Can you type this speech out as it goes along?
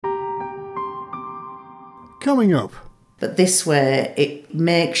Coming up. But this way, it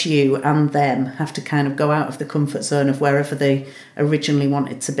makes you and them have to kind of go out of the comfort zone of wherever they originally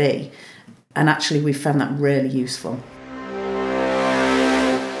wanted to be. And actually, we found that really useful.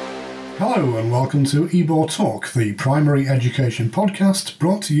 Hello and welcome to EBOR Talk, the primary education podcast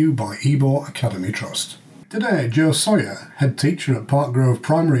brought to you by EBOR Academy Trust. Today, Jo Sawyer, head teacher at Park Grove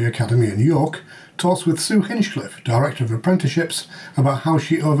Primary Academy in York, talks with Sue Hinchcliffe, Director of Apprenticeships, about how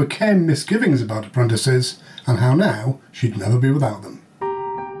she overcame misgivings about apprentices and how now she'd never be without them.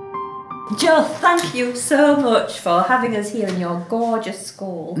 Jo, thank you so much for having us here in your gorgeous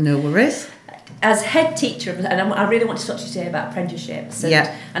school. No worries. As head teacher, and I really want to talk to you today about apprenticeships,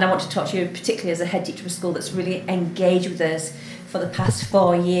 and I want to talk to you particularly as a head teacher of a school that's really engaged with us for the past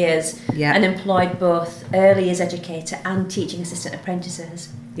 4 years and employed both early years educator and teaching assistant apprentices.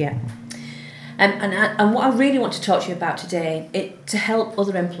 Yeah. And what I really want to talk to you about today, to help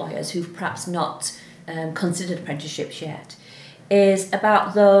other employers who've perhaps not considered apprenticeships yet, is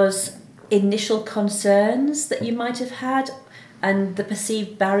about those initial concerns that you might have had and the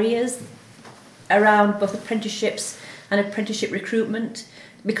perceived barriers around both apprenticeships and apprenticeship recruitment,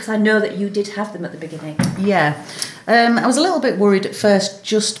 because I know that you did have them at the beginning. Yeah. I was a little bit worried at first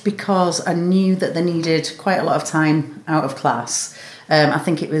just because I knew that they needed quite a lot of time out of class. I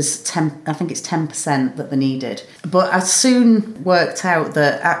think it's 10% that they needed. But I soon worked out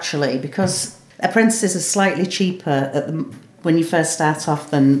that actually, because apprentices are slightly cheaper when you first start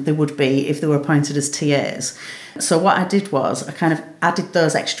off than they would be if they were appointed as TAs. So what I did was I kind of added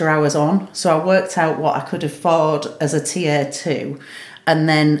those extra hours on. So I worked out what I could afford as a TA2 and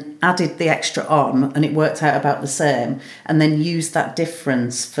then added the extra on, and it worked out about the same, and then used that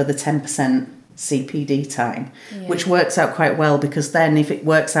difference for the 10% CPD time, which works out quite well, because then if it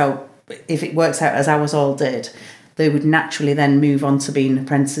works out as ours all did, they would naturally then move on to being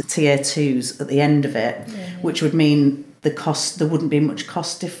apprentice TA2s at the end of it, which would mean there wouldn't be much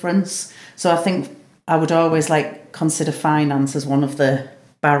cost difference. So I think I would always consider finance as one of the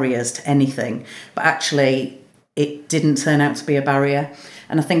barriers to anything, but actually it didn't turn out to be a barrier.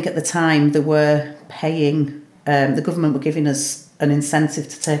 And I think at the time they were paying, the government were giving us an incentive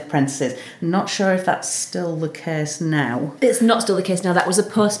to take apprentices. I'm not sure if that's still the case now. It's not still the case now. That was a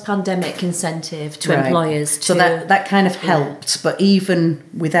post-pandemic incentive to employers. So that kind of helped, but even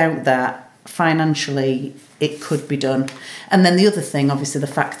without that, financially, it could be done. And then the other thing, obviously, the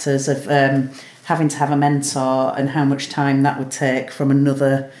factors of having to have a mentor and how much time that would take from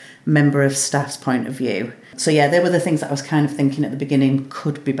another member of staff's point of view. So they were the things that I was kind of thinking at the beginning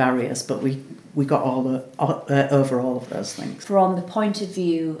could be barriers, but we got over all of those things. From the point of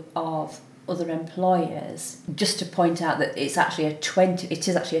view of other employers, just to point out that it is actually a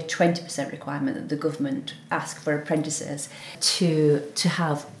 20% requirement that the government ask for apprentices to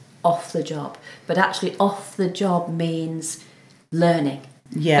have off the job. But actually off the job means learning,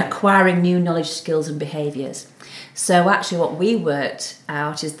 acquiring new knowledge, skills and behaviours. So actually what we worked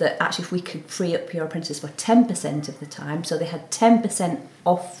out is that actually if we could free up your apprentices for 10% of the time, so they had 10%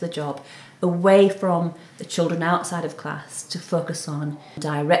 off the job, away from the children outside of class to focus on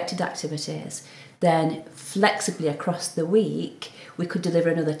directed activities, then flexibly across the week we could deliver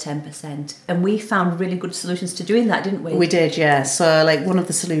another 10%. And we found really good solutions to doing that, didn't we? We did, yeah. So one of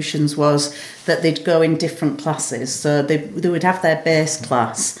the solutions was that they'd go in different classes. So they would have their base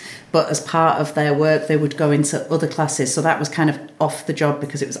class, but as part of their work they would go into other classes. So that was kind of off the job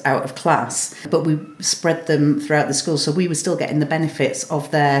because it was out of class. But we spread them throughout the school, so we were still getting the benefits of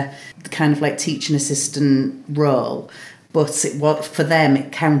their kind of teaching assistant role. But for them,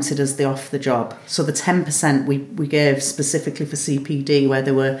 it counted as the off the job. So the 10% we gave specifically for CPD, where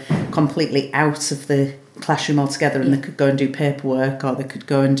they were completely out of the classroom altogether and they could go and do paperwork or they could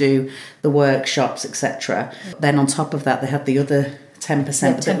go and do the workshops, etc. Then on top of that, they had the other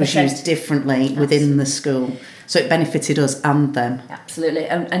 10% that was used differently within the school. So it benefited us and them. Absolutely.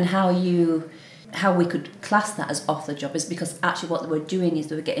 And how we could class that as off the job is because actually what they were doing is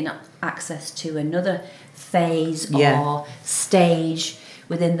they were getting access to another phase or stage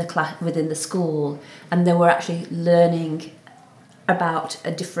within the school, and they were actually learning about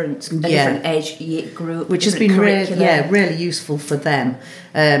a different age group, which has been really useful for them,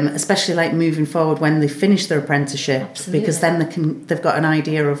 especially moving forward when they finish their apprenticeship. Absolutely. Because then they've got an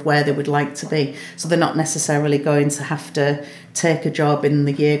idea of where they would like to be, so they're not necessarily going to have to take a job in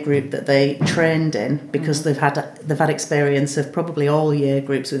the year group that they trained in, because they've had experience of probably all year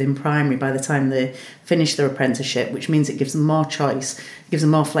groups within primary by the time they finish their apprenticeship, which means it gives them more choice, it gives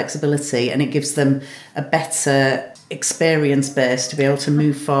them more flexibility, and it gives them a better experience base to be able to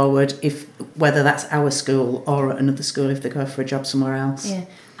move forward, whether that's our school or another school if they go for a job somewhere else. Yeah,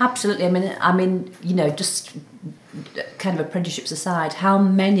 Absolutely. I mean, you know, just kind of apprenticeships aside, how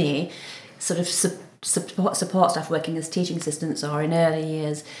many sort of support staff working as teaching assistants or in early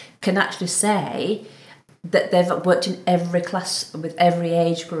years can actually say that they've worked in every class with every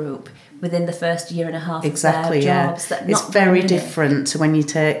age group within the first year and a half of their jobs. It's very different to when you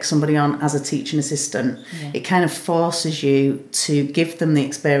take somebody on as a teaching assistant. Yeah. It kind of forces you to give them the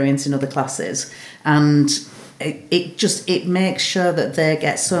experience in other classes, and it makes sure that they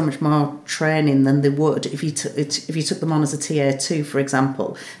get so much more training than they would if you took them on as a TA2, for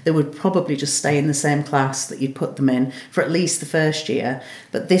example. They would probably just stay in the same class that you'd put them in for at least the first year.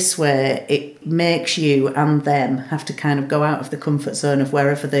 But this way, it makes you and them have to kind of go out of the comfort zone of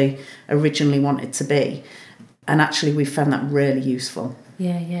wherever they originally wanted to be. And actually, we found that really useful.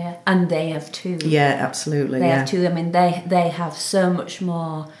 Yeah, and they have too. Yeah, absolutely. They have too. I mean, they have so much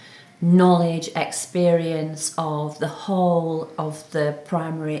more knowledge, experience of the whole of the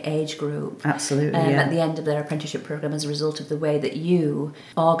primary age group. Absolutely, at the end of their apprenticeship programme as a result of the way that you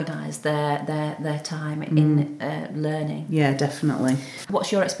organise their time in learning. Yeah, definitely.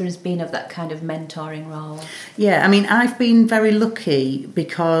 What's your experience been of that kind of mentoring role? Yeah, I mean, I've been very lucky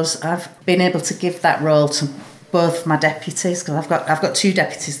because I've been able to give that role to both my deputies, because I've got two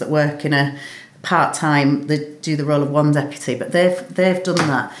deputies that work in a part-time. They do the role of one deputy, but they've done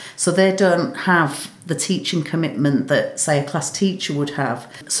that, so they don't have the teaching commitment that, say, a class teacher would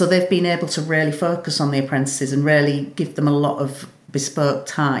have. So they've been able to really focus on the apprentices and really give them a lot of bespoke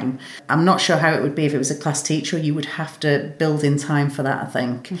time. I'm not sure how it would be if it was a class teacher. You would have to build in time for that, I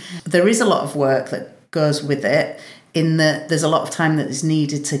think. Mm-hmm. There is a lot of work that goes with it, in that there's a lot of time that is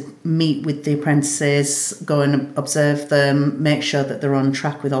needed to meet with the apprentices, go and observe them, make sure that they're on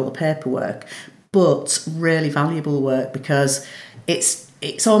track with all the paperwork. But really valuable work, because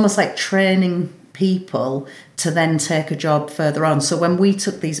it's almost like training people to then take a job further on. So when we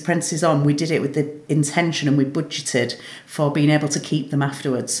took these apprentices on, we did it with the intention, and we budgeted for being able to keep them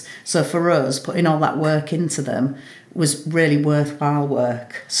afterwards. So for us, putting all that work into them was really worthwhile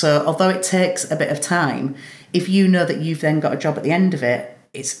work. So although it takes a bit of time, if you know that you've then got a job at the end of it,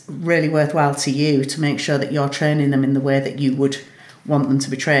 it's really worthwhile to you to make sure that you're training them in the way that you would want them to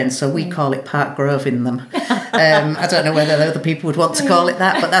be trained. So we call it Park Grove in them. I don't know whether other people would want to call it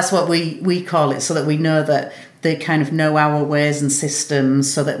that, but that's what we call it, so that we know that they kind of know our ways and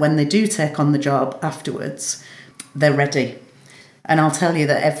systems, so that when they do take on the job afterwards, they're ready. And I'll tell you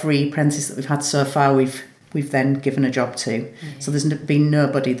that every apprentice that we've had so far, we've then given a job to. Mm-hmm. So there's been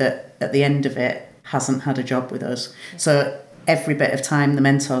nobody that at the end of it hasn't had a job with us. So every bit of time the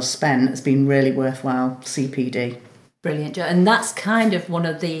mentors spent has been really worthwhile CPD. Brilliant, Jo. And that's kind of one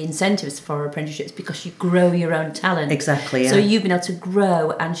of the incentives for apprenticeships, because you grow your own talent. Exactly, yeah. So you've been able to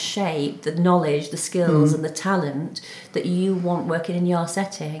grow and shape the knowledge, the skills and the talent that you want working in your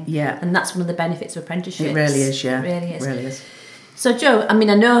setting. Yeah. And that's one of the benefits of apprenticeships. It really is, yeah. It really is. So Jo, I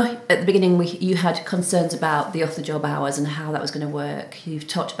mean, I know at the beginning you had concerns about the off-the-job hours and how that was going to work. You've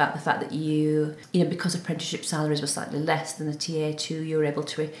talked about the fact that you know, because apprenticeship salaries were slightly less than the TA2, you were able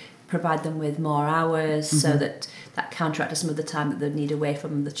to provide them with more hours, so that counteracted some of the time that they need away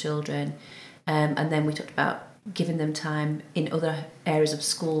from the children. And then we talked about giving them time in other areas of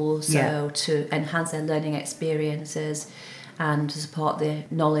school, so to enhance their learning experiences and to support the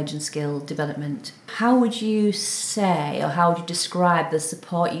knowledge and skill development. How would you say, or how would you describe the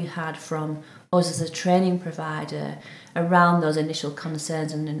support you had from us as a training provider around those initial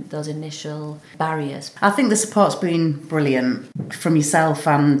concerns and those initial barriers? I think the support's been brilliant from yourself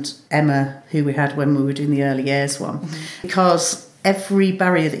and Emma, who we had when we were doing the early years one, because every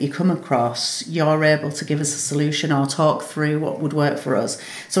barrier that you come across, you're able to give us a solution or talk through what would work for us.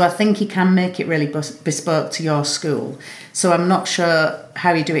 So I think you can make it really bespoke to your school. So I'm not sure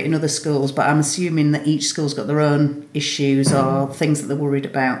how you do it in other schools, but I'm assuming that each school's got their own issues or things that they're worried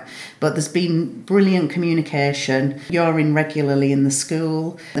about. But there's been brilliant communication. You're in regularly in the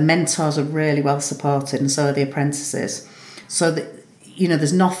school. The mentors are really well supported, and so are the apprentices. So that, you know,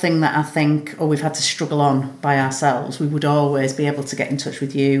 there's nothing that I think, we've had to struggle on by ourselves. We would always be able to get in touch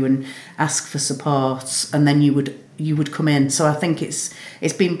with you and ask for support, and then you would come in. So I think it's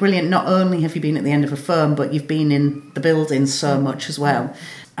been brilliant. Not only have you been at the end of a phone, but you've been in the building so much as well.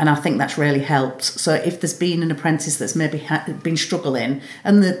 And I think that's really helped. So if there's been an apprentice that's maybe been struggling,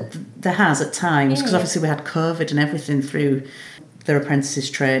 and there has at times, because obviously we had COVID and everything through their apprentices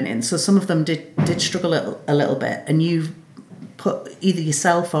training, so some of them did struggle a little bit, and you've put, either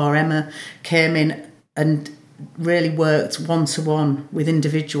yourself or Emma came in and really worked one-to-one with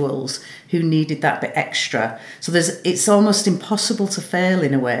individuals who needed that bit extra. So it's almost impossible to fail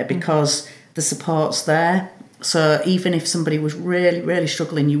in a way, because the support's there. So even if somebody was really, really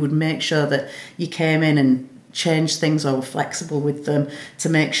struggling, you would make sure that you came in and changed things or were flexible with them to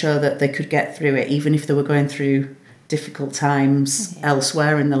make sure that they could get through it, even if they were going through difficult times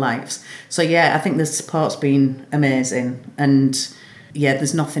elsewhere in their lives. So yeah, I think the support's been amazing, and yeah,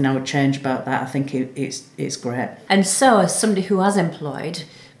 there's nothing I would change about that. I think it's great. And so, as somebody who has employed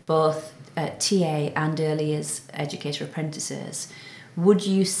both TA and early years educator apprentices, would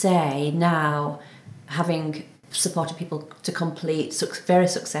you say now, having supported people to complete very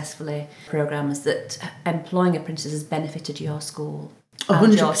successfully programmes, that employing apprentices has benefited your school?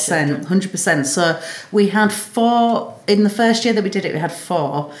 100%. So we had 4, in the first year that we did it, we had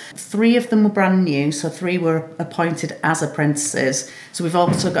 4. 3 of them were brand new, so 3 were appointed as apprentices. So we've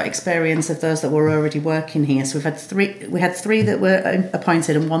also got experience of those that were already working here. So we had 3 that were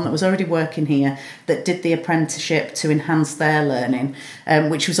appointed and 1 that was already working here that did the apprenticeship to enhance their learning,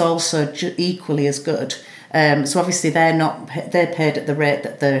 which was also equally as good. So obviously they're paid at the rate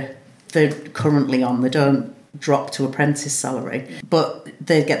that they're currently on. They don't drop to apprentice salary, but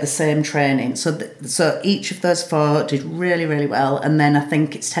they get the same training. So each of those 4 did really, really well. And then I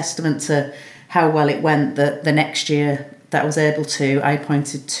think it's testament to how well it went that the next year that I was able to, I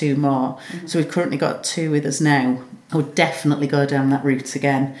appointed 2 more. Mm-hmm. So we've currently got 2 with us now. I would definitely go down that route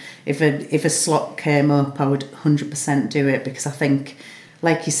again. If a slot came up, I would 100% do it, because I think,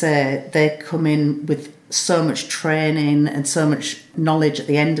 like you say, they come in with so much training and so much knowledge at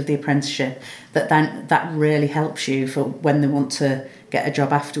the end of the apprenticeship that really helps you for when they want to get a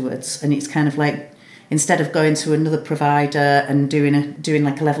job afterwards. And it's kind of like, instead of going to another provider and doing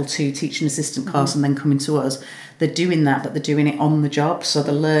like a level 2 teaching assistant course and then coming to us, they're doing that, but they're doing it on the job. So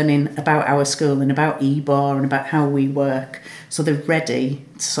they're learning about our school and about EBOR and about how we work. So they're ready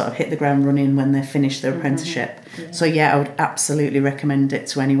to sort of hit the ground running when they finish their apprenticeship. Yeah. So yeah, I would absolutely recommend it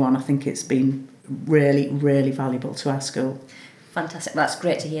to anyone. I think it's been really, really valuable to our school. Fantastic. That's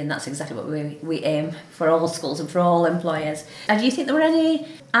great to hear, and that's exactly what we aim for all schools and for all employers. And do you think there were any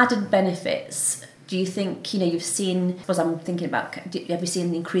added benefits? Do you think, you've seen, as I'm thinking about, have you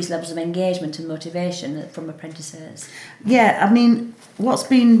seen increased levels of engagement and motivation from apprentices? Yeah, I mean, what's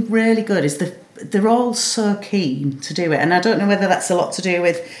been really good is they're all so keen to do it. And I don't know whether that's a lot to do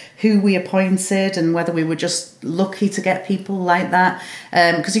with who we appointed and whether we were just lucky to get people like that.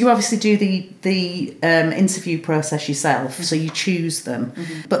 Because you obviously do the interview process yourself, so you choose them.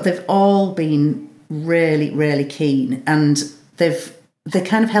 Mm-hmm. But they've all been really, really keen, and they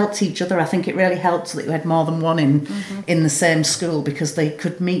kind of helped each other. I think it really helped that we had more than one in the same school, because they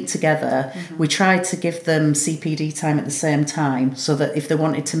could meet together. Mm-hmm. We tried to give them CPD time at the same time, so that if they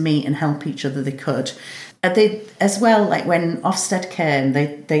wanted to meet and help each other, they could. They, as well, like when Ofsted came,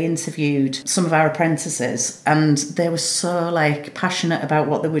 they interviewed some of our apprentices, and they were so passionate about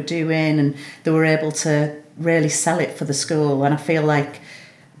what they were doing, and they were able to really sell it for the school. And I feel like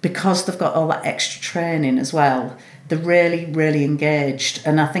because they've got all that extra training as well, they're really, really engaged.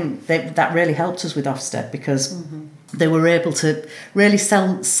 And I think that really helped us with Ofsted, because they were able to really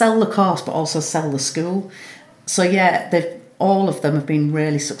sell the course, but also sell the school. So yeah, all of them have been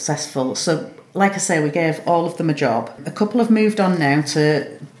really successful. So like I say, we gave all of them a job. A couple have moved on now,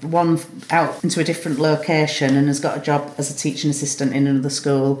 to one out into a different location and has got a job as a teaching assistant in another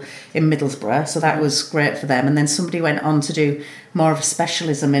school in Middlesbrough. So that was great for them. And then somebody went on to do more of a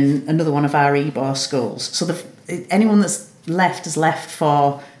specialism in another one of our EBOR schools. So anyone that's left has left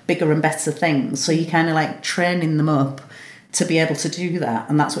for bigger and better things. So you kind of training them up to be able to do that,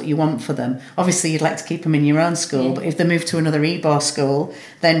 and that's what you want for them. Obviously, you'd like to keep them in your own school, but if they move to another EBOR school,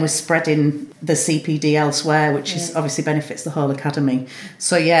 then we're spreading the CPD elsewhere, which is obviously benefits the whole academy.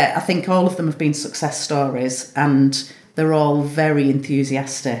 So yeah, I think all of them have been success stories, and they're all very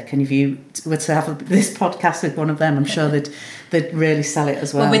enthusiastic. And if you were to have this podcast with one of them, I'm sure they'd really sell it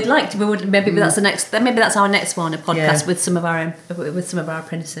as well. Well, we'd like to. We would maybe that's our next one, a podcast with some of our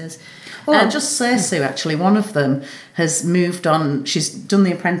apprentices. Well, I'll just say, Sue, actually, one of them has moved on. She's done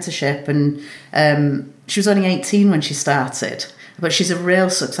the apprenticeship, and she was only 18 when she started, but she's a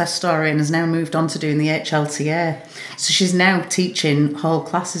real success story and has now moved on to doing the HLTA. So she's now teaching whole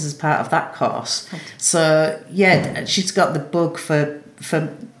classes as part of that course. So yeah, she's got the bug for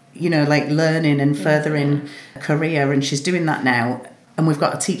learning and furthering career, and she's doing that now. And we've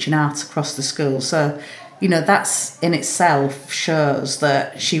got a teaching art across the school. So that's in itself shows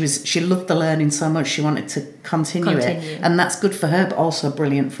that she loved the learning so much she wanted to continue it, and that's good for her, but also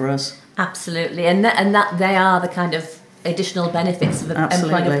brilliant for us. Absolutely, and that they are the kind of additional benefits of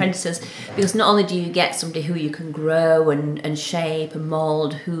employing apprentices, because not only do you get somebody who you can grow and shape and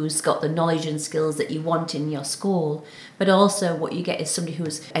mould, who's got the knowledge and skills that you want in your school, but also what you get is somebody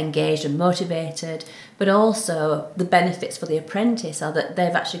who's engaged and motivated, But also the benefits for the apprentice are that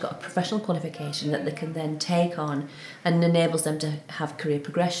they've actually got a professional qualification that they can then take on, and enables them to have career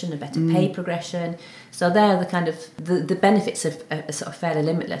progression, a better pay progression. So they're the kind of the benefits are sort of fairly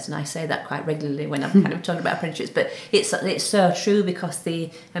limitless, and I say that quite regularly when I'm kind of talking about apprenticeships. But it's so true, because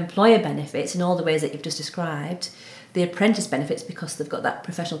the employer benefits in all the ways that you've just described. The apprentice benefits because they've got that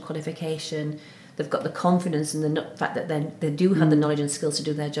professional qualification, they've got the confidence and the fact that they do have the knowledge and skills to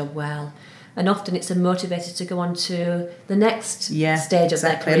do their job well. And often it's a motivator to go on to the next stage of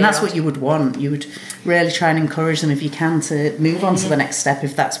their career. And that's what you would want. You would really try and encourage them, if you can, to move on to the next step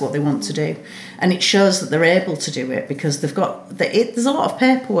if that's what they want to do. And it shows that they're able to do it, because they've got there's a lot of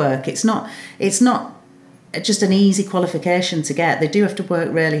paperwork. It's not just an easy qualification to get. They do have to work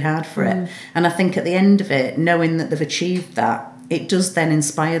really hard for it. And I think at the end of it, knowing that they've achieved that, it does then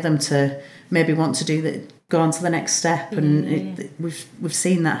inspire them to maybe want to go on to the next step. And we've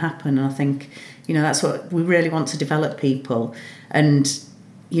seen that happen. And I think, that's what we really want to develop people, and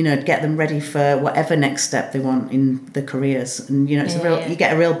get them ready for whatever next step they want in their careers. And you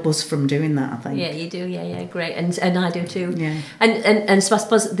get a real buzz from doing that, I think. Yeah, you do. Yeah, great. And I do too. Yeah. And so I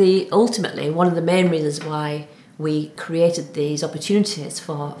suppose ultimately one of the main reasons why we created these opportunities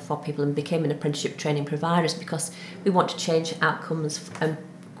for people and became an apprenticeship training provider is because we want to change outcomes and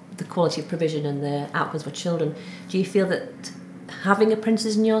the quality of provision and the outcomes for children. Do you feel that having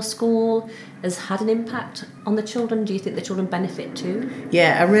apprentices in your school has had an impact on the children? Do you think the children benefit too?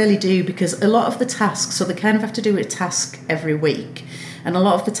 Yeah, I really do, because a lot of the tasks, so they kind of have to do a task every week, and a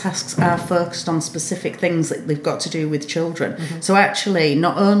lot of the tasks are focused on specific things that they've got to do with children. So actually,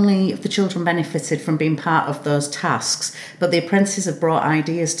 not only have the children benefited from being part of those tasks, but the apprentices have brought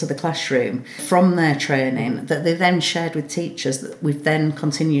ideas to the classroom from their training that they then shared with teachers that we've then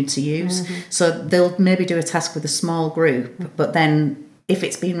continued to use. So they'll maybe do a task with a small group, but then if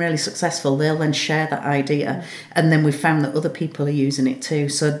it's been really successful, they'll then share that idea. And then we've found that other people are using it too.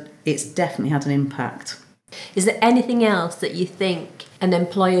 So it's definitely had an impact. Is there anything else that you think an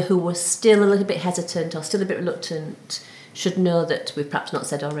employer who was still a little bit hesitant or still a bit reluctant should know that we've perhaps not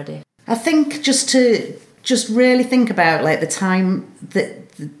said already? I think just really think about like the time,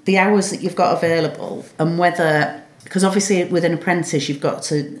 the hours that you've got available, and whether, because obviously with an apprentice you've got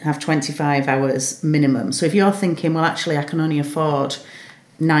to have 25 hours minimum. So if you're thinking, well, actually I can only afford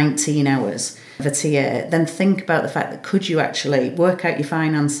 19 hours of a TA, then think about the fact that could you actually work out your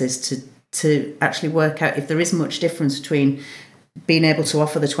finances to actually work out if there is much difference between being able to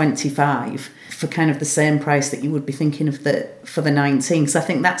offer the 25 for kind of the same price that you would be thinking of for the 19. Because I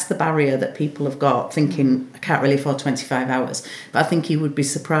think that's the barrier that people have got, thinking I can't really afford 25 hours. But I think you would be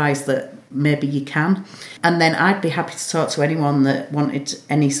surprised that maybe you can. And then I'd be happy to talk to anyone that wanted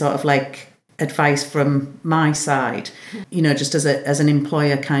any sort of like advice from my side, just as an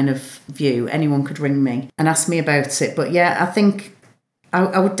employer kind of view. Anyone could ring me and ask me about it. But yeah, I think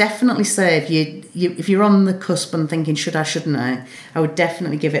I would definitely say if you're on the cusp and thinking should I, shouldn't I would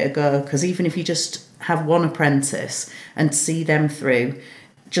definitely give it a go, because even if you just have one apprentice and see them through,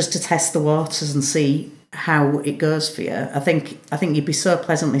 just to test the waters and see how it goes for you, I think you'd be so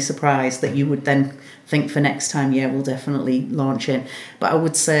pleasantly surprised that you would then think for next time, yeah, we'll definitely launch in. But I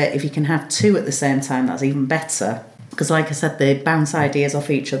would say if you can have two at the same time, that's even better. Because like I said, they bounce ideas off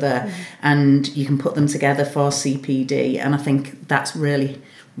each other and you can put them together for CPD. And I think that's really,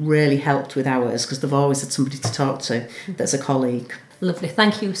 really helped with ours, because they've always had somebody to talk to that's a colleague. Lovely.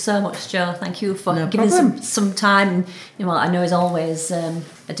 Thank you so much, Jo. Thank you for giving us some time. I know it's always a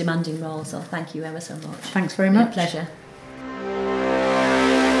demanding role, so thank you ever so much. Thanks very much. Pleasure.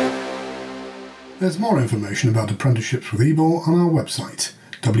 There's more information about apprenticeships with EBOR on our website,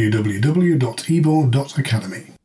 www.ebor.academy.